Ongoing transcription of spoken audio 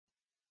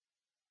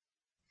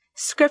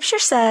Scripture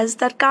says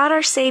that God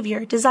our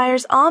Savior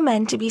desires all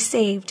men to be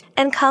saved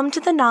and come to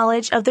the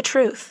knowledge of the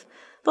truth.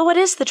 But what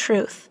is the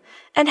truth?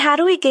 And how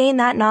do we gain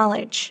that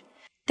knowledge?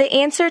 The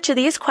answer to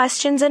these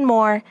questions and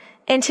more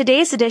in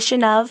today's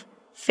edition of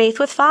Faith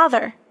with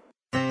Father.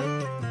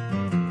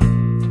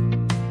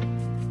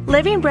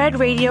 Living Bread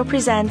Radio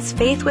presents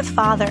Faith with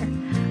Father,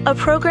 a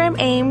program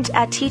aimed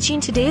at teaching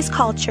today's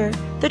culture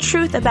the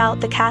truth about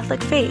the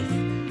Catholic faith.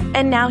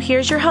 And now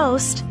here's your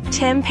host,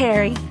 Tim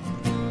Perry.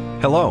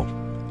 Hello,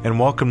 and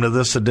welcome to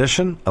this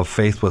edition of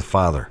Faith with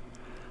Father.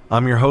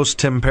 I'm your host,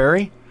 Tim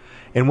Perry,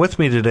 and with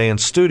me today in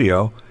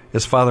studio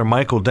is Father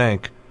Michael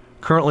Denk,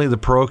 currently the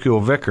parochial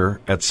vicar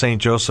at St.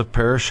 Joseph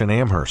Parish in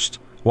Amherst.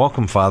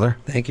 Welcome, Father.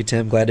 Thank you,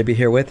 Tim. Glad to be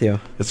here with you.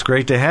 It's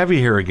great to have you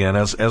here again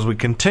as we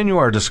continue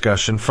our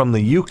discussion from the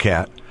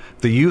YOUCAT,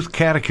 the Youth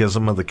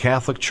Catechism of the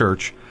Catholic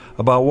Church,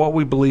 about what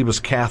we believe as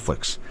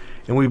Catholics.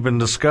 And we've been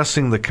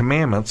discussing the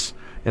commandments,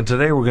 and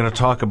today we're going to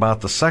talk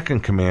about the second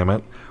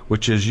commandment,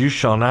 which is, you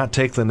shall not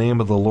take the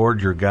name of the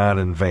Lord your God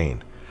in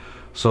vain.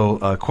 So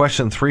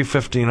question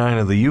 359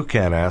 of the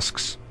YOUCAT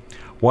asks,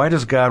 why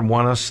does God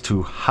want us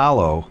to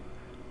hallow,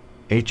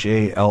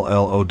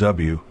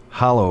 H-A-L-L-O-W,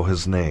 hallow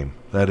his name?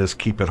 That is,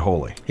 keep it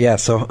holy. Yeah,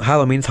 so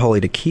hallow means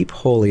holy, to keep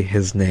holy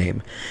his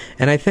name.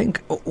 And I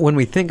think when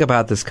we think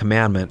about this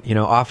commandment,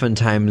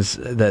 oftentimes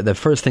the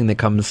first thing that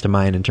comes to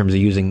mind in terms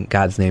of using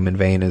God's name in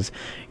vain is,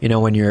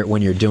 when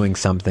you're doing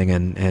something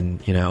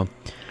and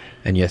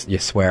you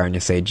swear and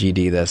you say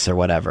GD this or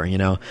whatever,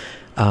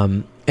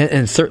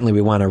 and certainly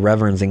we want to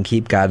reverence and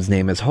keep God's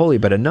name as holy.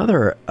 But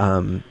another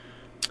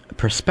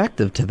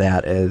perspective to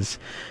that is,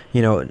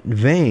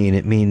 vain,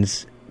 it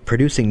means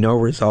producing no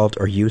result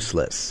or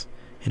useless.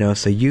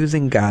 So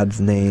using God's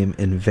name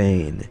in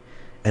vain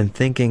and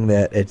thinking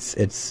that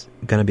it's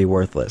going to be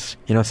worthless.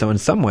 So in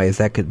some ways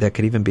that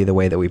could even be the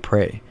way that we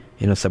pray.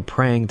 So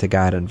praying to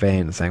God in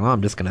vain and saying, well,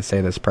 I'm just going to say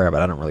this prayer,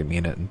 but I don't really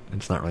mean it, and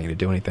it's not really going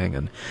to do anything.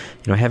 And,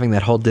 having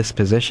that whole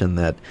disposition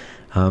that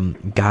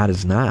God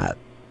is not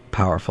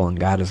powerful and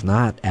God is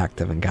not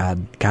active, and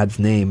God's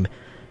name,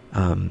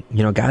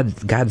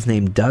 God's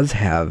name does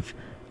have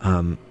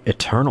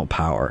eternal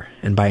power.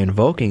 And by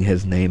invoking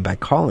his name, by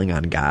calling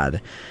on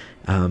God,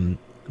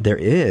 there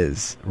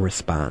is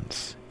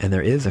response, and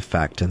there is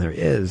effect, and there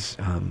is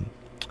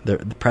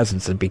the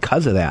presence. And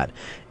because of that,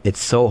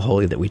 it's so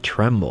holy that we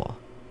tremble,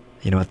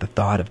 at the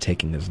thought of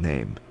taking his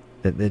name.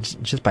 That it's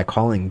just by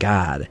calling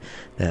God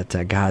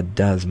that God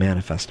does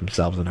manifest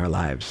himself in our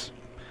lives.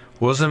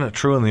 Wasn't it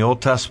true in the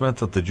Old Testament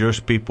that the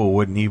Jewish people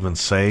wouldn't even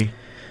say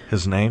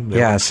his name?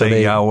 They would so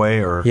say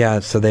Yahweh or...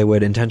 Yeah, so they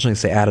would intentionally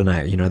say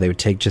Adonai. They would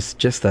take just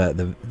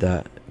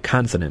the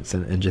consonants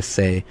and just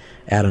say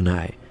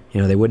Adonai.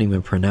 They wouldn't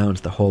even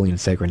pronounce the holy and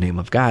sacred name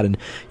of God. And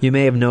you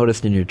may have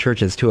noticed in your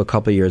churches, too, a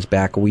couple of years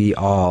back, we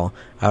all,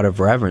 out of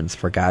reverence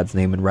for God's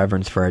name and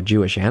reverence for our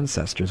Jewish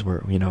ancestors,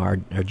 our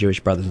Jewish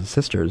brothers and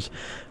sisters,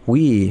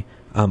 we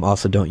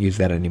also don't use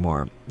that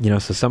anymore.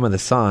 So some of the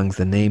songs,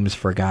 the names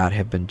for God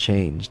have been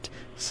changed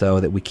so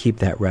that we keep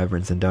that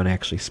reverence and don't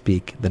actually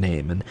speak the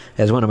name. And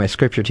as one of my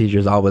scripture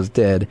teachers always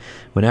did,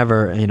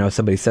 whenever,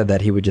 somebody said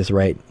that, he would just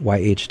write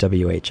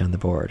YHWH on the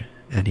board,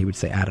 and he would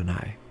say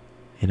Adonai.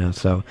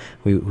 So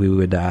we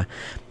would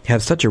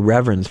have such a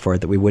reverence for it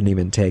that we wouldn't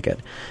even take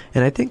it.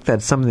 And I think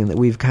that's something that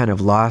we've kind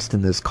of lost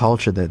in this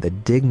culture, the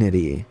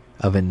dignity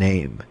of a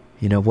name,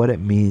 what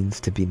it means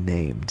to be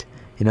named.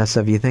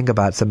 So if you think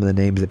about some of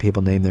the names that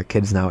people name their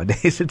kids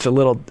nowadays,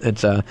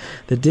 the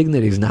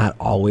dignity's not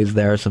always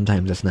there.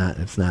 Sometimes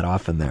it's not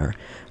often there.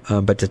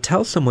 But to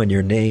tell someone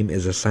your name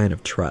is a sign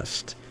of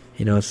trust.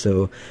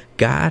 So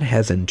God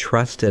has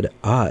entrusted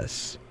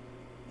us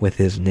with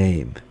his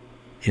name.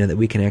 That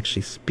we can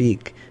actually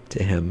speak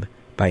to him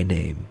by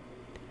name.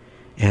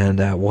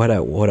 And what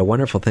a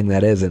wonderful thing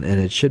that is, and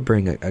it should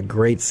bring a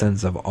great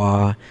sense of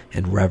awe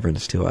and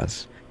reverence to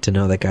us, to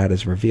know that God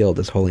has revealed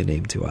his holy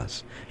name to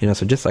us.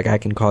 So just like I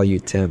can call you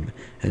Tim,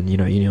 and you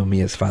know me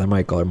as Father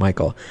Michael or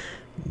Michael,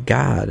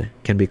 God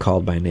can be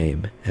called by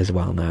name as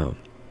well now.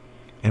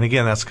 And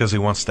again, that's because he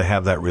wants to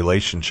have that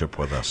relationship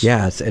with us.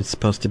 Yeah, it's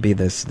supposed to be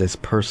this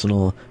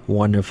personal,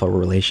 wonderful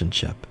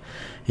relationship.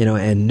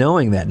 And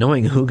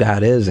knowing who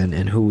God is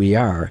and who we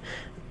are,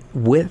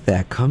 with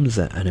that comes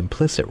an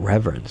implicit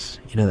reverence,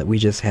 that we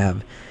just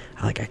have,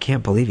 I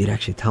can't believe you'd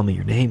actually tell me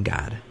your name,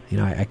 God.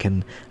 I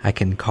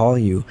can call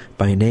you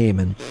by name.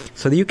 And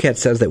so the YOUCAT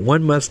says that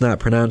one must not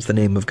pronounce the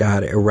name of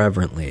God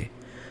irreverently,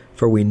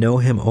 for we know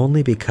him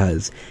only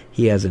because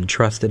he has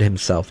entrusted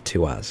himself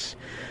to us.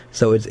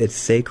 So it's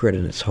sacred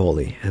and it's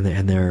holy, and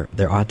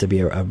there ought to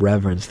be a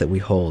reverence that we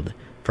hold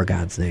for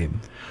God's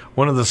name.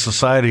 One of the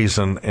societies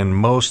in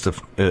most,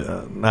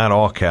 not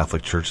all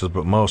Catholic churches,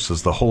 but most,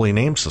 is the Holy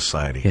Name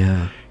Society.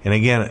 Yeah. And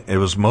again, it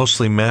was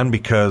mostly men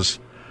because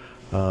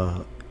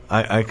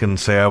I can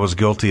say I was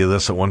guilty of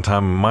this at one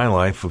time in my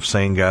life, of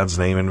saying God's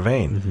name in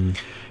vain. Mm-hmm.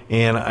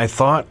 And I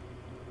thought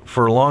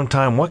for a long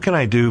time, what can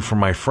I do for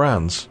my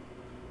friends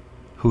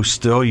who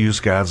still use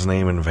God's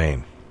name in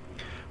vain?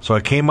 So I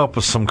came up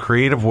with some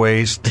creative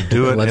ways to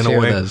do it Let's in a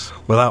hear way those.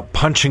 without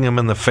punching him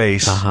in the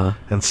face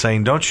and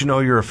saying, don't you know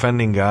you're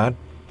offending God?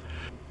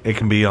 It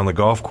can be on the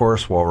golf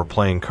course while we're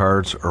playing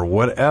cards or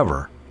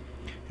whatever.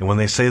 And when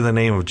they say the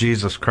name of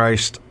Jesus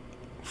Christ,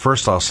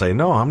 first I'll say,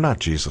 no, I'm not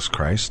Jesus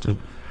Christ.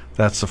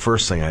 That's the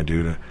first thing I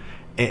do.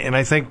 And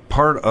I think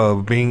part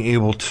of being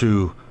able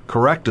to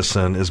correct a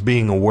sin is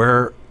being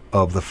aware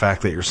of the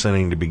fact that you're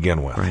sinning to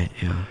begin with. Right,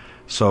 yeah.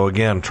 So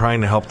again,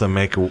 trying to help them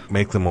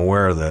make them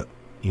aware that,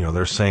 you know,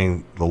 they're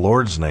saying the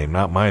Lord's name,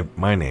 not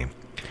my name.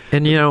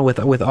 And, you know,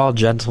 with all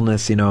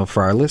gentleness, you know,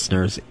 for our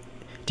listeners,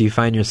 do you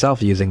find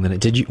yourself using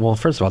the... Well,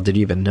 first of all, did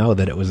you even know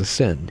that it was a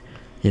sin?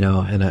 You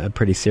know, and a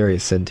pretty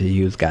serious sin to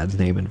use God's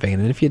name in vain.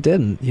 And if you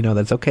didn't, you know,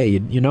 that's okay.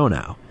 You know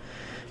now.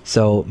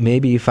 So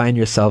maybe you find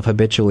yourself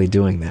habitually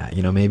doing that.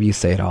 You know, maybe you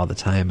say it all the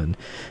time,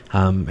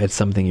 and it's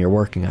something you're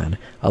working on.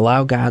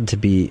 Allow there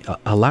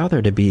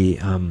to be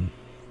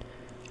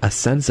a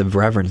sense of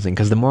reverencing,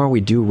 because the more we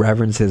do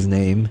reverence His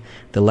name,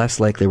 the less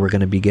likely we're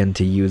going to begin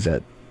to use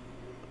it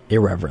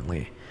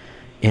irreverently.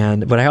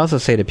 And what I also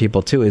say to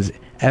people too is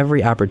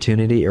every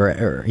opportunity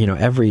or you know,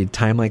 every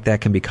time like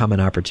that can become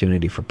an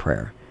opportunity for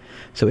prayer.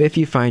 So if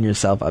you find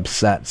yourself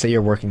upset, say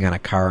you're working on a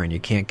car and you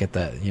can't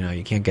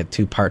get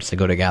two parts to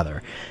go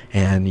together,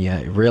 and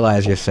you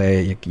realize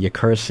you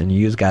curse and you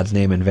use God's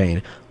name in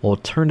vain, well,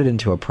 turn it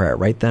into a prayer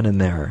right then and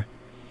there.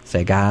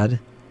 Say, God,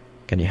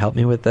 can you help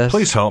me with this?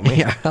 Please help me.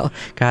 Yeah,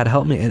 God,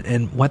 help me.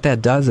 And what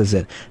that does is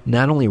it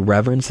not only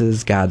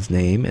reverences God's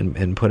name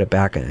and put it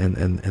back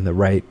in the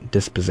right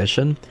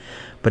disposition,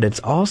 but it's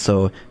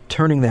also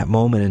turning that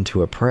moment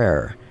into a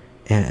prayer,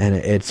 and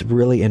it's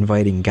really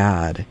inviting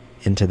God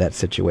into that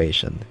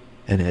situation,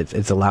 and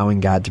it's allowing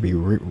God to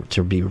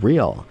be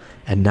real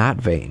and not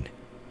vain.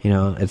 You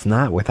know, it's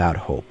not without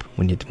hope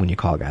when you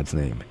call God's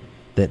name.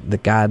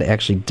 That God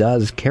actually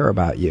does care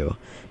about you,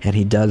 and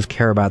He does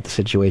care about the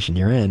situation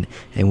you're in,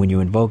 and when you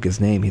invoke His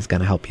name, He's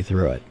going to help you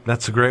through it.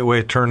 That's a great way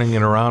of turning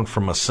it around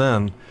from a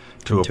sin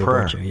to a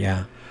prayer. Virtue,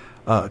 yeah.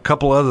 A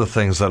couple other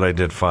things that I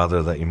did,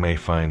 Father, that you may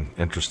find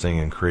interesting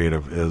and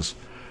creative is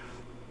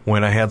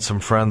when I had some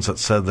friends that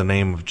said the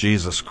name of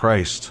Jesus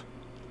Christ,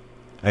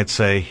 I'd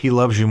say, He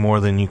loves you more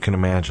than you can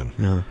imagine.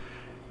 Yeah.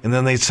 And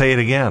then they'd say it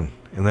again.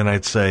 And then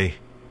I'd say,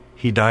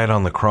 He died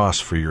on the cross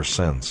for your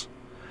sins.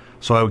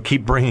 So I would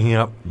keep bringing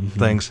up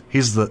things.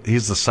 He's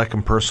the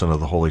second person of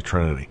the Holy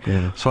Trinity.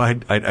 Yeah. So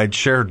I'd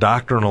share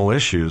doctrinal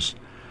issues.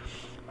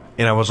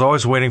 And I was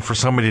always waiting for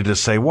somebody to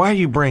say, why are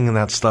you bringing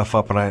that stuff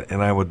up? And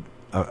I would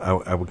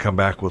come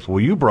back with,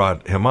 well, you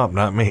brought him up,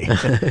 not me.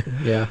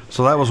 Yeah.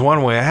 So that was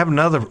one way. I have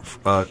another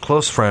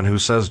close friend who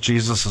says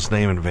Jesus'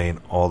 name in vain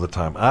all the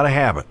time, out of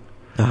habit.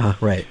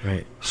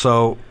 Right.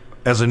 So,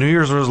 as a New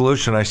Year's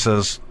resolution, I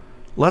says,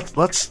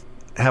 let's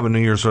have a New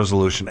Year's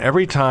resolution.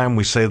 Every time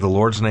we say the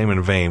Lord's name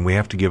in vain, we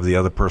have to give the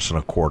other person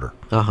a quarter.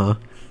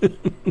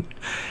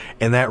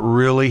 And that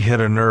really hit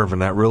a nerve,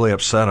 and that really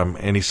upset him.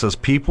 And he says,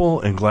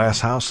 people in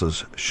glass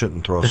houses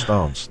shouldn't throw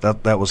stones.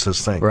 That was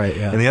his thing. Right.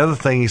 Yeah. And the other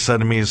thing he said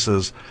to me, he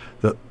says,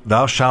 that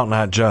thou shalt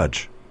not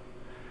judge.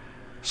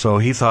 So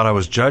he thought I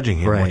was judging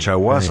him, which I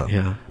wasn't.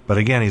 Right, yeah. But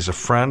again, he's a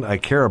friend. I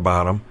care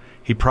about him.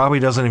 He probably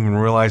doesn't even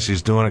realize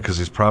he's doing it because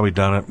he's probably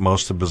done it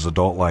most of his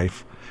adult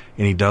life,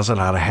 and he does it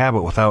out of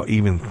habit without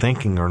even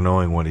thinking or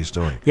knowing what he's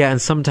doing. Yeah,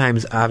 and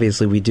sometimes,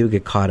 obviously, we do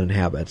get caught in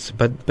habits,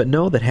 but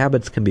know that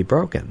habits can be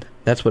broken.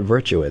 That's what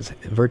virtue is.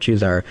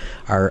 Virtues are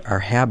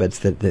habits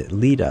that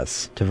lead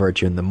us to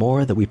virtue, and the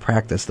more that we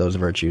practice those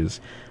virtues,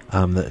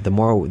 the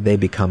more they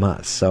become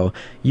us. So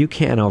you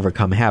can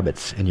overcome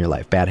habits in your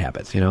life, bad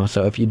habits, you know.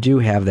 So if you do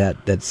have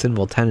that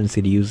sinful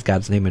tendency to use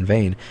God's name in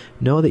vain,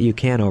 know that you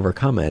can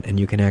overcome it, and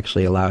you can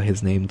actually allow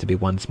His name to be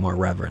once more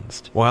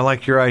reverenced. Well, I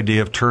like your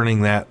idea of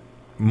turning that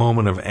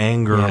moment of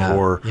anger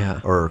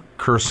or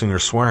cursing or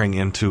swearing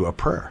into a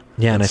prayer.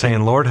 Yeah, and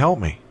saying, Lord, help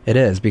me. It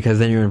is, because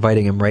then you're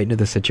inviting Him right into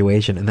the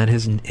situation, and then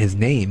his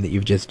name that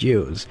you've just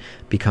used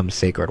becomes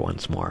sacred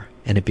once more,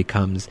 and it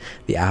becomes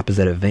the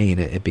opposite of vain.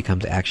 It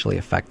becomes actually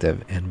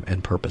effective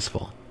and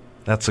purposeful.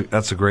 That's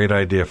a great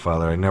idea,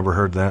 Father. I never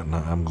heard that, and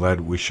I'm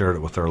glad we shared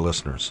it with our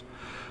listeners.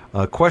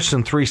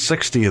 Question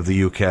 360 of the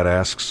UCAT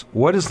asks,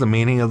 what is the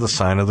meaning of the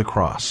sign of the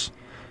cross?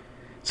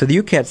 So the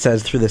UCAT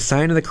says, through the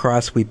sign of the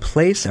cross, we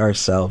place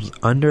ourselves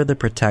under the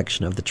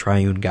protection of the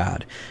triune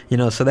God. You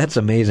know, so that's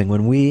amazing.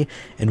 When we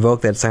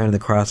invoke that sign of the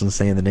cross and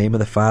say, in the name of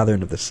the Father,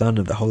 and of the Son, and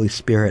of the Holy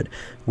Spirit,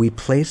 we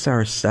place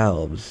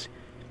ourselves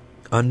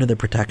under the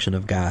protection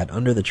of God,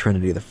 under the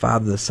Trinity, the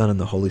Father, the Son, and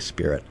the Holy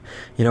Spirit.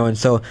 You know, and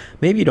so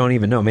maybe you don't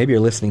even know. Maybe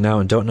you're listening now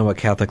and don't know what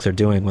Catholics are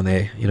doing when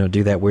they, you know,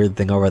 do that weird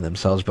thing over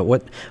themselves. But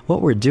what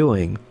we're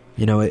doing,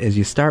 you know, is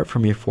you start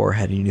from your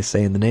forehead and you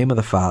say, in the name of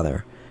the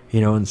Father. You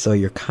know, and so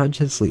you're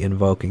consciously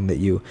invoking that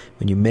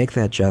when you make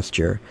that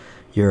gesture,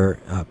 you're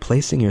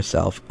placing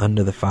yourself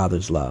under the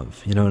Father's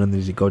love. You know, and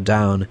as you go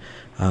down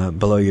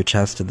below your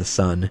chest to the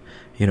Son,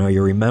 you know,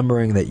 you're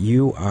remembering that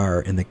you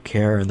are in the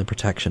care and the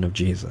protection of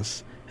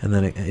Jesus. And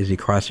then as you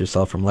cross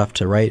yourself from left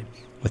to right,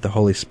 with the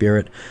Holy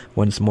Spirit.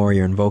 Once more,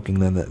 you're invoking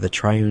then the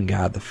triune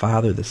God, the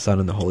Father, the Son,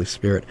 and the Holy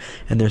Spirit.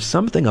 And there's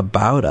something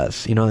about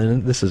us,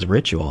 and this is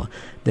ritual,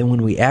 that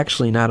when we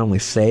actually not only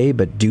say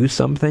but do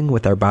something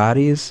with our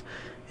bodies,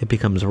 it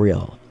becomes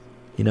real.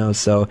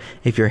 So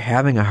if you're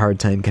having a hard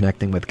time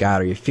connecting with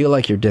God, or you feel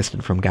like you're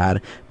distant from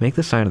God, make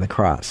the sign of the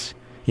cross.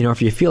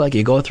 If you feel like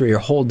you go through your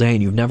whole day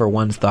and you've never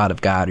once thought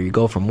of God, or you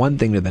go from one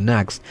thing to the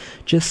next,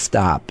 just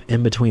stop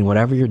in between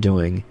whatever you're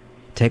doing,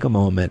 take a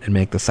moment and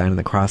make the sign of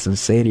the cross and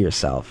say to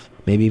yourself,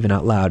 maybe even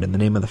out loud, in the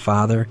name of the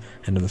Father,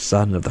 and of the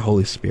Son, and of the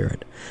Holy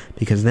Spirit.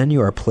 Because then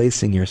you are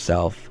placing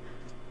yourself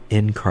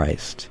in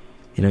Christ.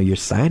 You're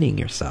signing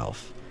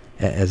yourself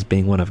as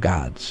being one of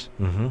God's.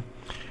 Mm-hmm.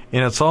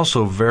 And it's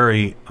also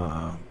very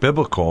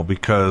biblical,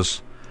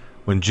 because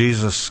when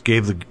Jesus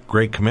gave the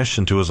Great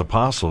Commission to his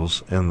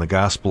apostles in the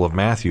Gospel of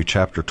Matthew,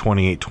 chapter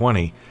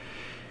 28:20,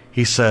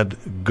 he said,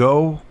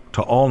 "Go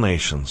to all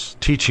nations,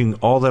 teaching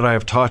all that I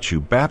have taught you,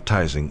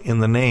 baptizing in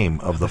the name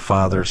of the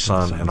Father,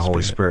 Son, and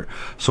Holy Spirit."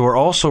 So we're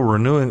also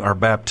renewing our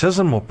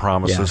baptismal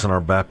promises and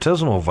our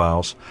baptismal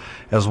vows,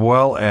 as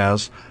well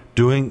as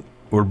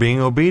we're being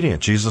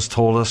obedient. Jesus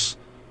told us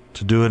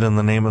to do it in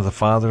the name of the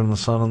Father and the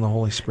Son and the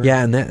Holy Spirit.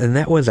 Yeah, and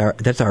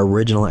that's our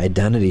original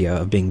identity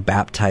of being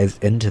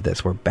baptized into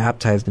this. We're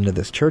baptized into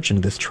this church,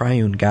 into this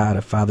triune God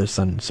of Father,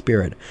 Son, and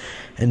Spirit.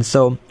 And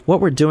so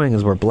what we're doing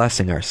is we're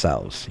blessing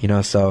ourselves.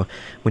 So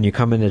when you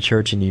come into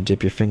church and you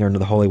dip your finger into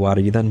the holy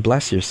water, you then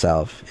bless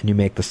yourself and you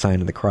make the sign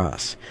of the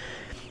cross.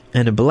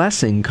 And a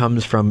blessing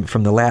comes from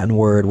the Latin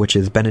word, which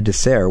is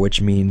benedicere,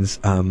 which means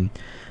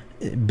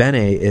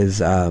bene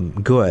is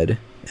good.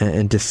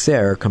 And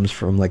dicere comes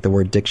from the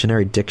word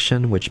dictionary,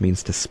 diction, which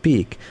means to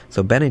speak.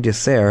 So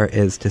benedicere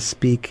is to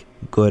speak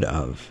good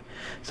of.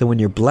 So when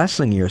you're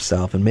blessing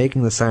yourself and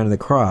making the sign of the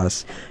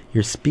cross,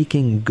 you're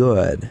speaking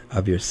good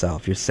of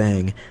yourself. You're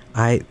saying,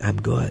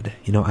 I'm good.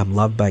 I'm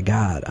loved by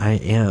God. I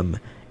am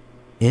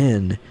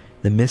in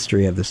the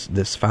mystery of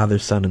this Father,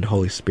 Son, and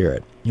Holy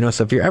Spirit.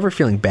 So if you're ever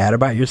feeling bad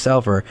about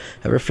yourself, or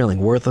ever feeling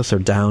worthless or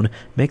down,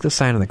 make the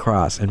sign of the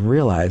cross and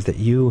realize that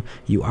you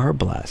are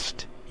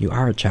blessed. You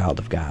are a child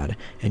of God,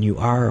 and you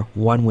are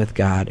one with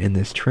God in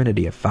this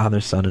Trinity of Father,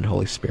 Son, and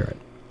Holy Spirit.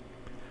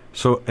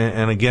 So,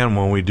 and again,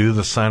 when we do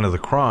the sign of the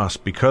cross,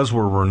 because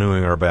we're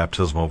renewing our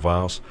baptismal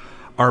vows,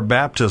 our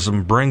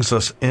baptism brings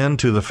us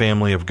into the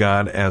family of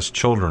God as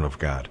children of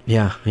God.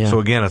 Yeah. So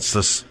again, it's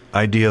this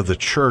idea the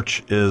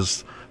church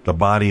is the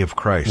body of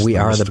Christ. We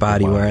are the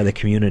body, we are the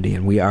community,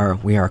 and we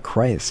are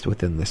Christ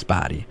within this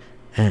body.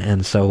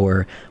 And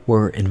so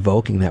we're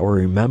invoking that, we're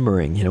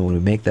remembering, when we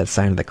make that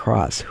sign of the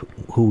cross,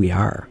 who we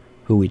are,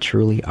 who we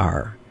truly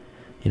are.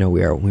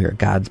 We are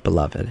God's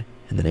beloved,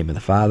 in the name of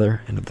the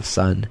Father, and of the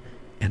Son,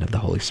 and of the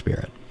Holy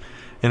Spirit.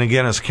 And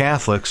again, as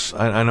Catholics,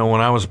 I know when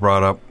I was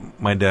brought up,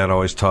 my dad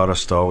always taught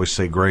us to always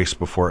say grace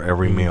before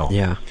every meal.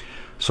 Yeah.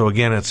 So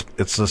again, it's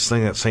this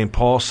thing that St.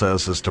 Paul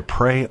says is to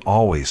pray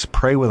always,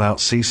 pray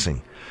without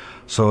ceasing.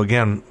 So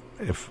again,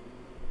 if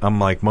I'm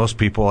like most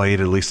people, I eat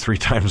at least 3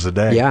 times a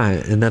day. Yeah,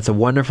 and that's a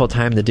wonderful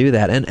time to do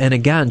that. And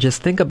again,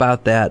 just think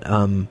about that,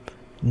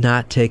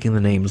 not taking the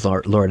name's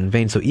Lord in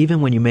vain. So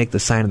even when you make the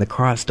sign of the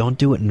cross, don't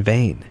do it in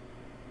vain.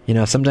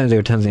 Sometimes there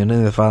are times in the name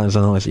of the Father and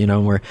Son,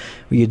 where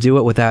you do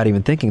it without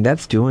even thinking.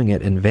 That's doing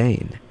it in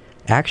vain.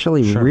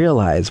 Actually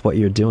realize what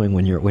you're doing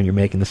when you're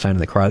making the sign of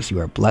the cross. You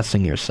are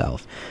blessing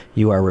yourself.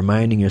 You are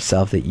reminding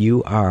yourself that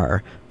you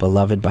are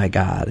beloved by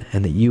God,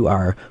 and that you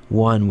are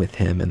one with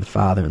Him and the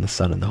Father and the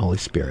Son and the Holy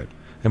Spirit.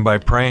 And by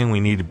praying, we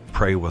need to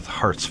pray with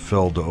hearts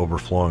filled to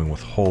overflowing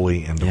with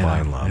holy and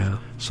divine love,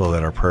 so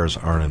that our prayers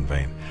aren't in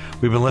vain.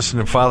 We've been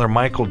listening to Father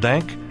Michael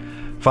Denk.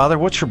 Father,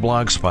 what's your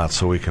blog spot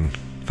so we can...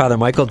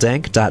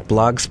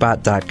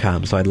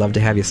 FatherMichaelDenk.blogspot.com. So I'd love to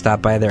have you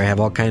stop by there. I have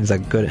all kinds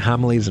of good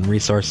homilies and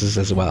resources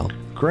as well.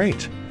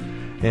 Great.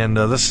 And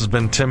this has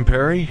been Tim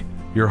Perry,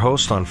 your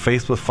host on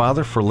Faith with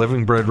Father for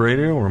Living Bread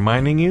Radio,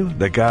 reminding you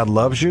that God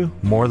loves you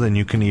more than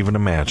you can even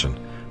imagine.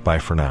 Bye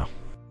for now.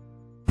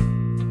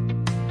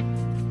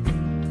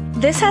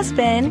 This has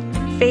been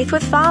Faith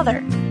with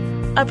Father,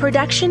 a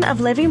production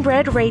of Living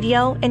Bread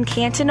Radio in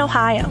Canton,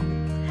 Ohio.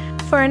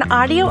 For an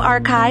audio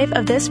archive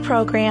of this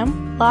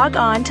program, log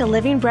on to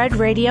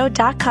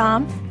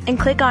livingbreadradio.com and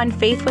click on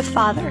Faith with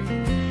Father.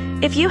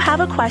 If you have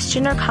a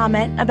question or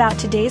comment about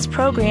today's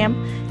program,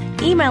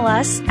 email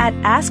us at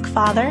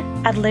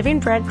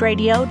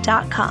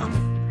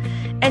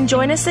askfather@livingbreadradio.com. And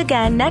join us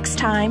again next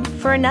time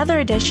for another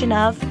edition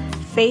of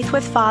Faith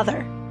with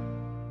Father.